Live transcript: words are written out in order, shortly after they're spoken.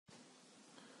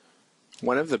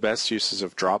One of the best uses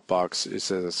of Dropbox is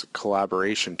as a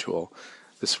collaboration tool.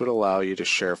 This would allow you to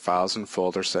share files and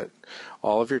folders that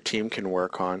all of your team can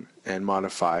work on and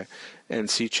modify and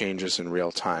see changes in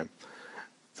real time.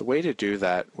 The way to do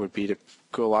that would be to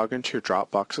go log into your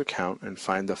Dropbox account and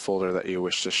find the folder that you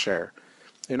wish to share.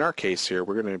 In our case here,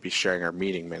 we're going to be sharing our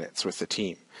meeting minutes with the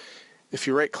team. If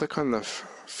you right-click on the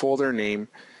folder name,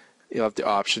 you'll have the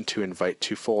option to invite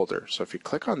to folder. So if you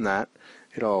click on that,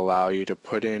 it'll allow you to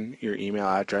put in your email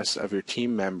address of your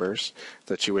team members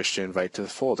that you wish to invite to the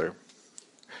folder.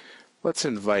 Let's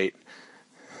invite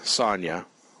Sonia.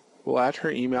 We'll add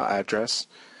her email address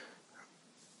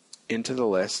into the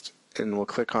list and we'll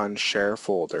click on Share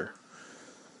Folder.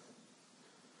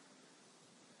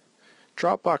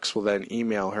 Dropbox will then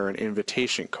email her an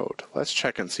invitation code. Let's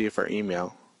check and see if our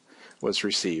email was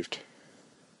received.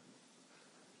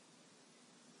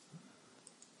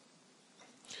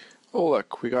 Oh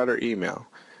look, we got our email.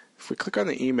 If we click on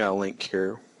the email link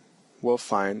here, we'll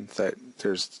find that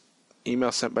there's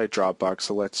email sent by Dropbox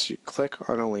that lets you click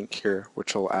on a link here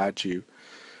which will add you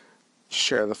to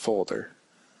share the folder.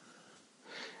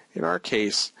 In our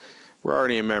case, we're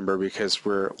already a member because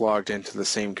we're logged into the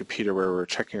same computer where we're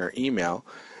checking our email,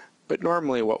 but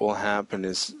normally what will happen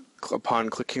is upon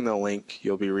clicking the link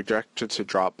you'll be redirected to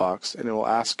Dropbox and it will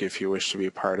ask if you wish to be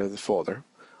part of the folder.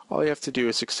 All you have to do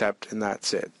is accept and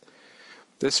that's it.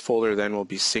 This folder then will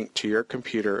be synced to your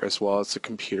computer as well as the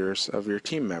computers of your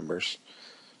team members.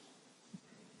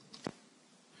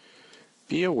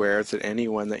 Be aware that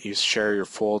anyone that you share your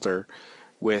folder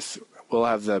with will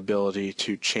have the ability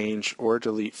to change or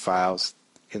delete files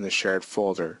in the shared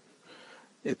folder.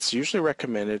 It's usually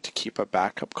recommended to keep a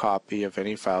backup copy of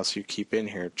any files you keep in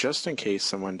here just in case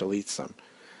someone deletes them.